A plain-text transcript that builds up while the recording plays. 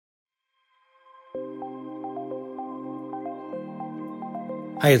Hi,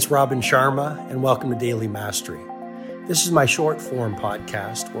 it's Robin Sharma, and welcome to Daily Mastery. This is my short-form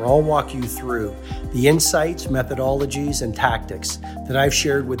podcast where I'll walk you through the insights, methodologies, and tactics that I've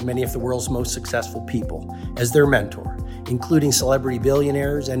shared with many of the world's most successful people as their mentor, including celebrity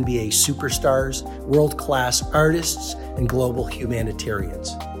billionaires, NBA superstars, world-class artists, and global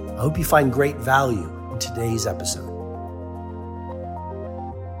humanitarians. I hope you find great value in today's episode.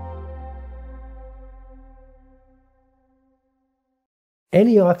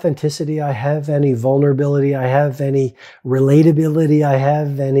 Any authenticity I have, any vulnerability I have, any relatability I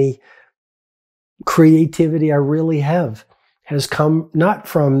have, any creativity I really have has come not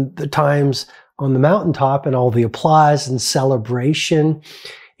from the times on the mountaintop and all the applause and celebration.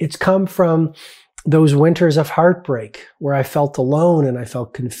 It's come from those winters of heartbreak where I felt alone and I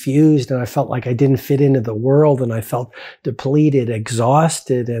felt confused and I felt like I didn't fit into the world and I felt depleted,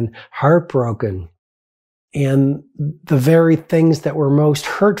 exhausted, and heartbroken. And the very things that were most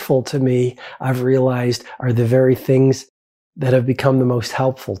hurtful to me, I've realized are the very things that have become the most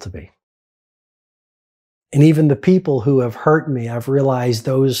helpful to me. And even the people who have hurt me, I've realized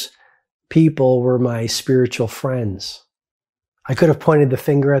those people were my spiritual friends. I could have pointed the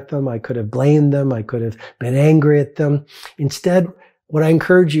finger at them. I could have blamed them. I could have been angry at them. Instead, what I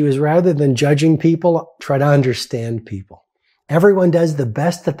encourage you is rather than judging people, try to understand people. Everyone does the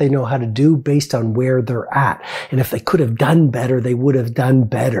best that they know how to do based on where they're at. And if they could have done better, they would have done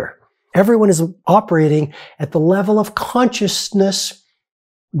better. Everyone is operating at the level of consciousness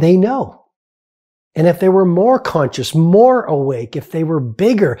they know. And if they were more conscious, more awake, if they were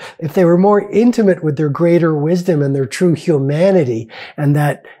bigger, if they were more intimate with their greater wisdom and their true humanity and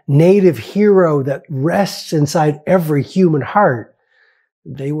that native hero that rests inside every human heart,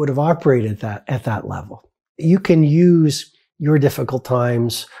 they would have operated at that level. You can use your difficult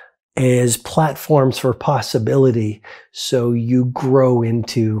times as platforms for possibility so you grow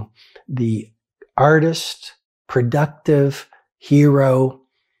into the artist, productive, hero,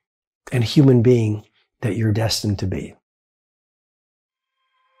 and human being that you're destined to be.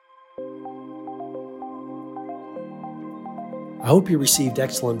 I hope you received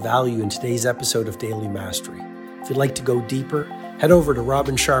excellent value in today's episode of Daily Mastery. If you'd like to go deeper, head over to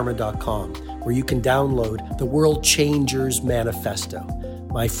robinsharma.com, where you can download the World Changers Manifesto,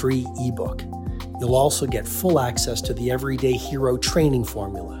 my free ebook. You'll also get full access to the Everyday Hero Training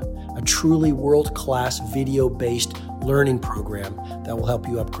Formula, a truly world-class video-based learning program that will help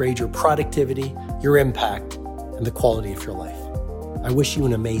you upgrade your productivity, your impact, and the quality of your life. I wish you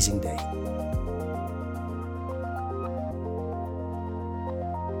an amazing day.